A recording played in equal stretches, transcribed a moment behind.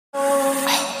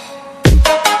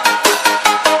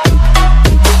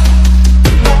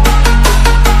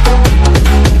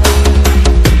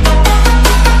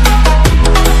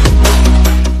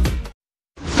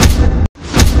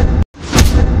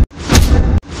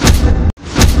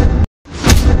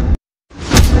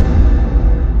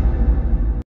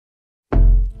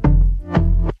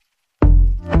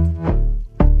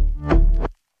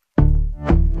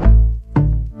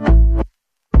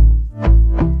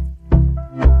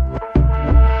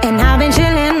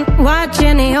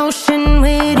watching the ocean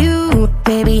with you.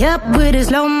 Baby, up with a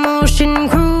slow motion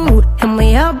crew. And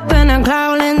we up in our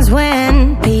cloudlands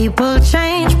when people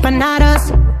change, but not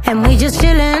us. And we just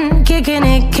chillin', kicking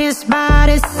it, kissed by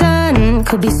the sun.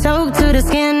 Could be soaked to the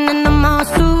skin in the mall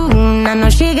soon. I know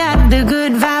she got the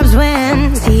good vibes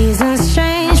when seasons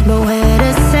change, but we're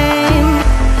the same.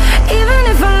 Even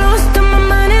if I lost all my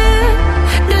money,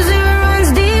 the zero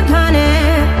runs deep, honey.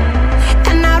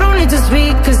 And I don't need to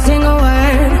speak a single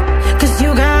word, 'cause you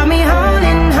got me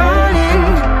holding, holding.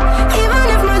 Even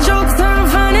if my jokes aren't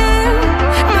funny,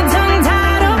 my tongue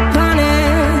tied up on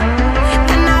it.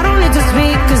 And I don't need to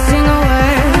speak a single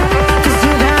word, 'cause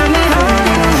you got me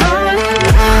holding, holding.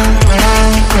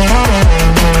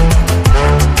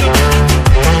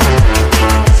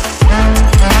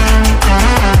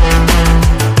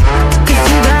 'Cause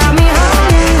you got me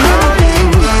holding, holding.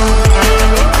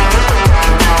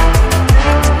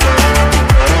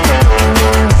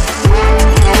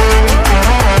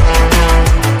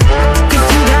 'Cause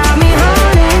you got me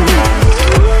holding.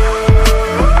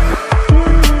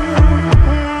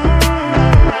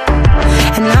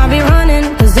 And I'll be running,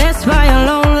 possessed by a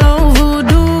low, low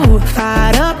voodoo.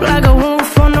 Fired up like a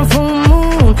wolf on the full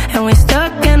moon. And we're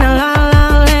stuck in a la la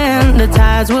land. The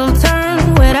tides will turn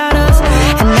without us.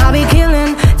 And I'll be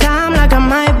killing time like I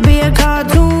might be a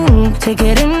cartoon. Take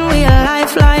it in real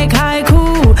life like haiku.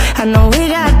 I know we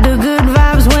got the good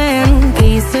vibes when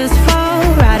pieces fall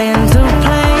right into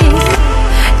place.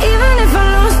 Even if I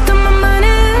lost all my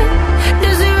money, the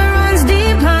zero runs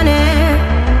deep, honey.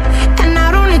 And I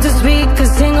don't need to speak a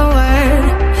single word,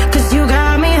 'cause you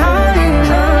got me holding,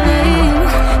 holding.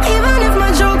 Even if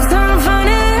my jokes aren't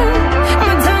funny,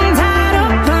 my tongue tied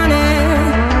up on it.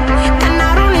 And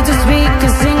I don't need to speak a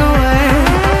single word,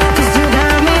 'cause you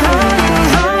got me holding,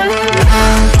 holding.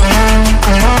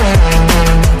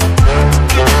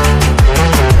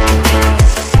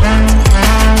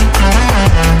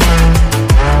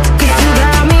 'Cause you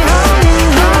got me holding,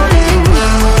 holding.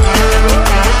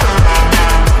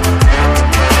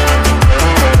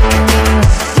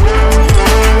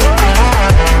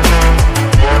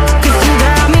 'Cause you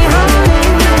got me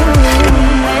holding,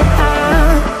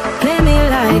 holding. Play me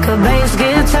like a bass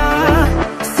guitar,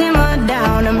 simmer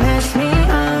down and mess me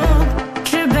up.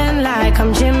 Tripping like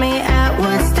I'm Jimmy at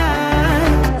Woodstock.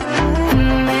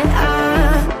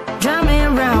 Drive me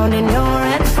around in your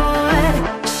red Ford,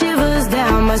 shivers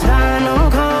down my spinal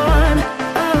cord.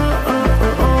 Oh, oh,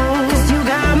 oh, oh. 'Cause you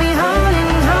got me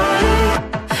holding, holding.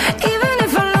 Even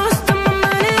if I lost all my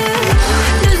money,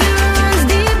 the zero runs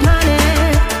deep, honey.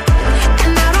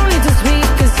 And I don't need to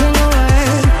speak a single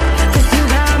word, 'cause you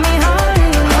got me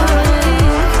holding, holding.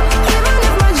 Even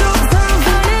if my jokes aren't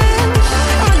funny,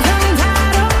 my tongue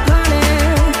tied up on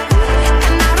it.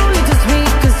 And I don't need to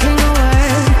speak a single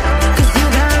word, 'cause you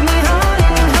got me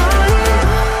holding, holding.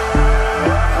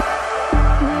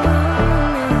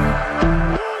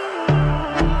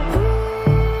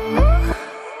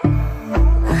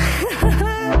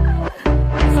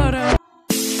 Hold on.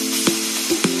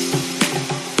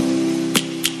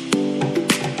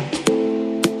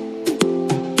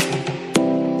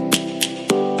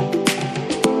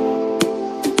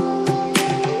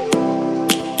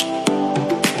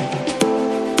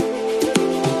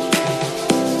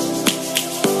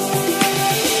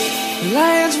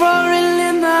 Lions roaring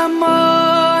in the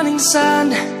morning sun,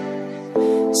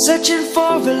 searching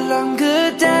for a longer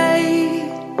day.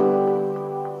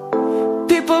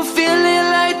 People feeling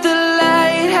like the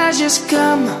light has just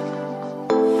come.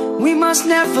 We must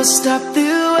never stop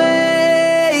the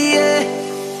way, yeah.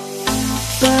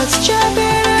 Birds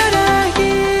chirping and I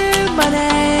hear my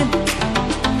name,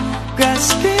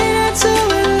 grasping into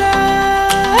a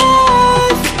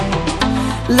life.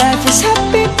 Life is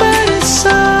happy but it's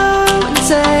so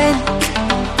insane.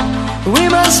 We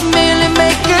must merely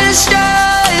make a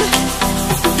strive.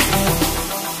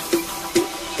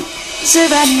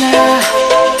 Savannah,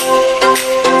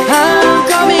 I'm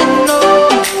coming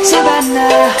home.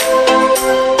 Savannah,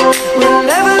 we'll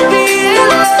never be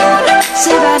alone.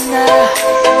 Savannah,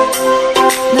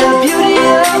 the beauty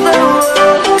of the world.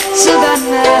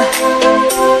 Savannah,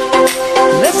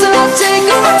 let's all take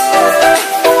a walk.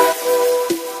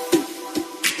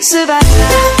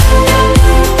 Savannah.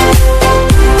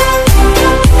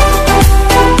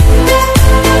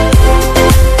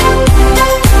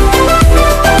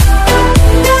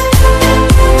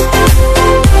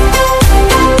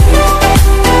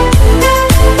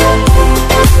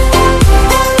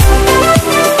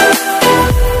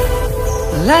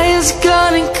 Lion's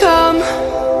gonna come.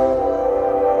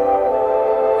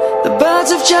 The birds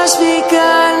have just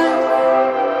begun.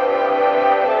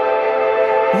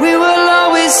 We will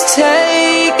always take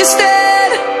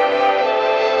stand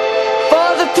for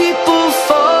the people,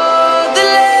 for the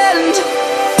land.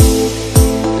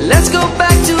 Let's go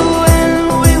back to when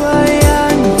we were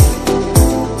young.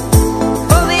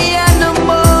 For the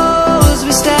animals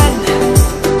we stand.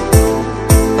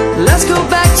 Let's go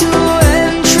back to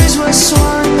when trees were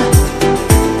swung.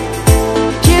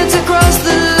 Kids across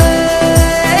the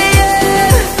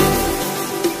land.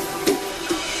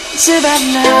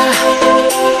 Savannah,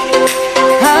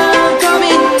 I'm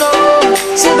coming home.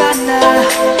 Savannah,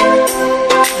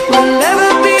 we'll never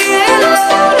be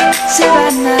alone.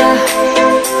 Savannah,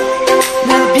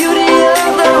 the beauty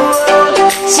of the world.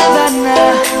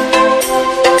 Savannah,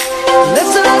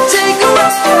 let's all take a ride.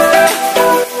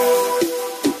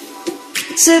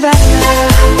 Savannah,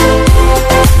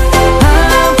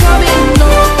 I'm coming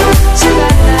home.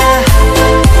 Savannah,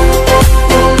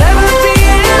 we'll never be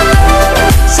alone.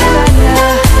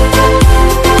 Savannah,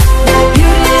 the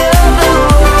beauty of the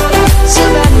world.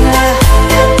 Savannah,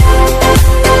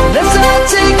 let's all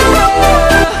take a ride.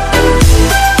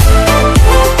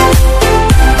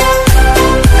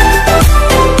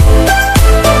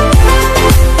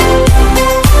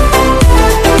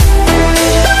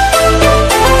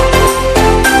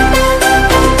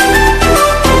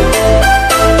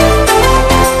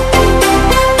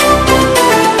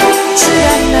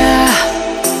 Savannah,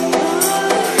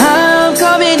 I'm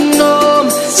coming home.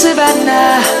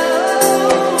 Savannah,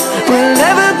 we'll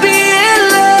never be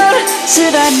alone.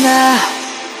 Savannah.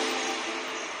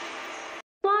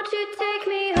 Won't you take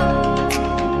me home?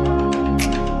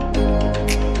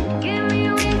 Give me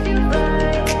wings to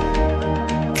fly.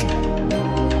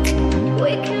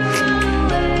 We can run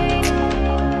away.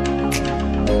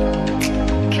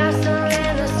 Castle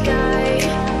in the sky.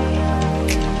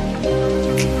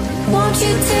 Won't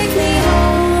you take me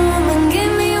home and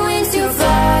give me wings to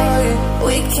fly?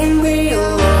 We can be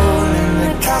alone in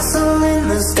the castle in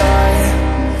the sky.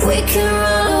 We can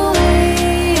run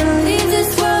away and leave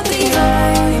this world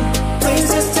behind. Please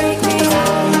just take me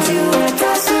home to a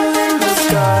castle in the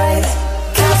sky.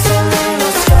 Castle in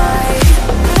the sky.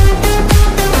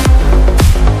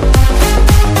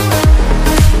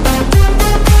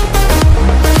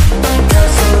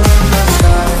 Castle in the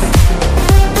sky.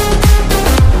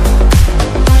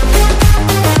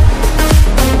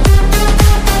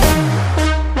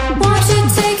 Won't you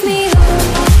take me home?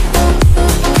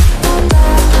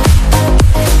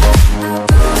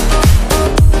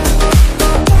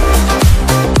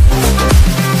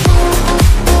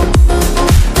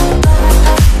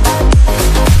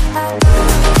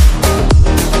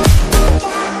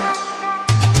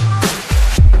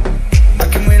 I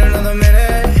can wait another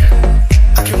minute.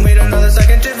 I can wait another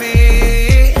second to be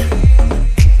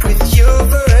with you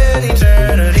for an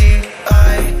eternity. I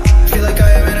feel like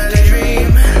I am in a daydream.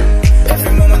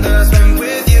 Every moment that I spend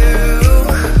with you,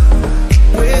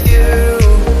 with you.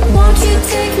 Won't you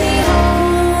take me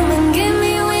home and give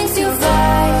me wings to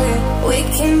fly? We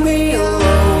can be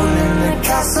alone in the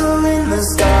castle in the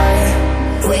sky.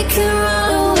 We can run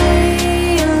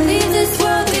away and leave this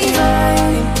world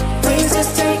behind. Please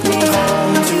just take me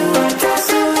home to a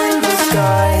castle in the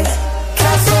sky.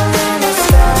 Castle in the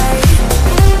sky.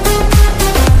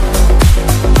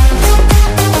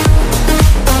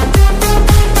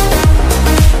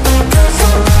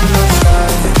 Castle in the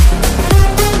sky.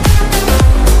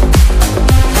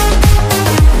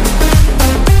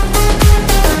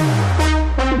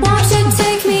 Won't you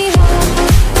take me home?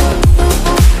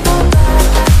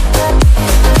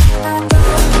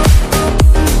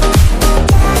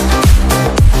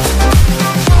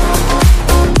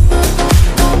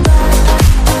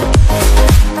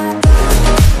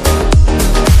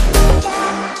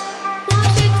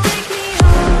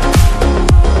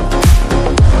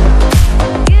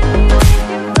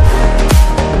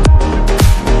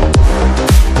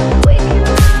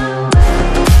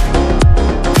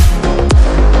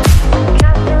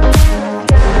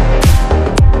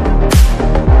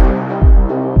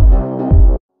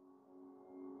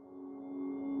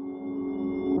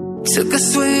 Took a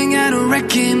swing at a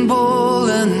wrecking ball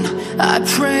and I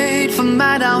prayed for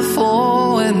my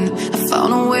downfall, and I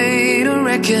found a way to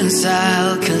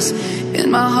reconcile, 'cause in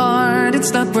my heart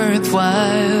it's not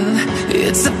worthwhile.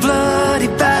 It's a bloody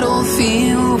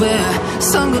battlefield where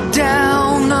some go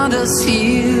down, others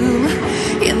heal.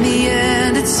 In the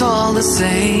end it's all the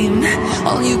same.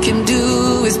 All you can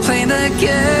do is play the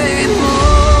game.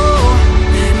 Oh,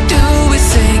 do we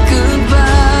say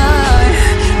goodbye?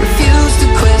 Refuse to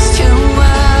question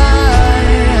why.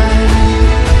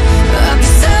 I'm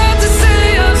sad to say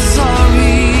I'm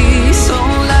sorry, so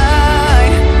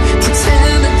lie.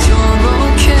 Pretend that you're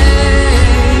okay.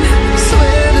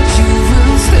 Swear that you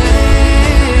will stay.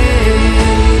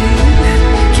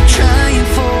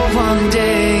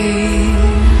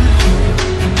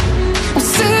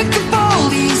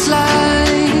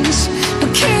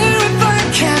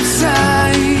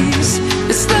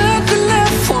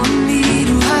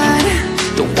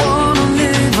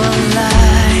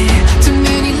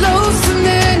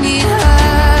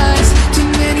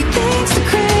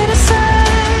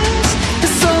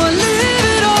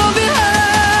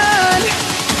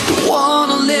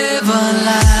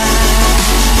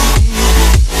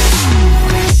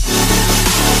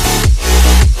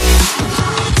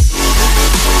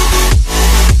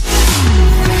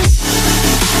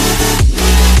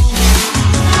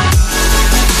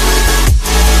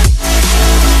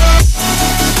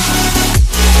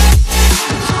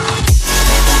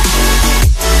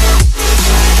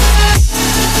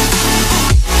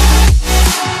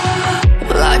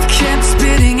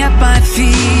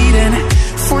 feet and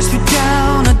forced me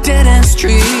down a dead-end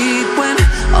street, when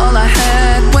all I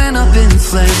had went up in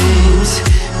flames,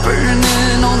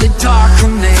 burning only dark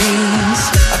remains.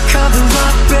 I cover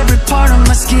up every part of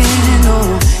my skin,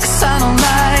 oh, 'cause I don't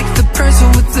like the person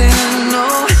within,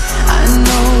 oh. I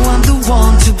know I'm the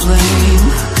one to blame.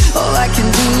 All I can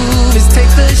do is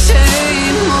take the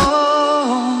shame,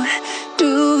 oh.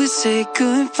 Do we say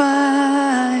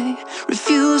goodbye?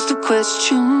 Refuse to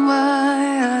question why.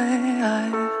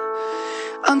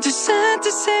 I'm too sad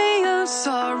to say I'm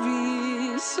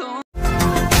sorry, so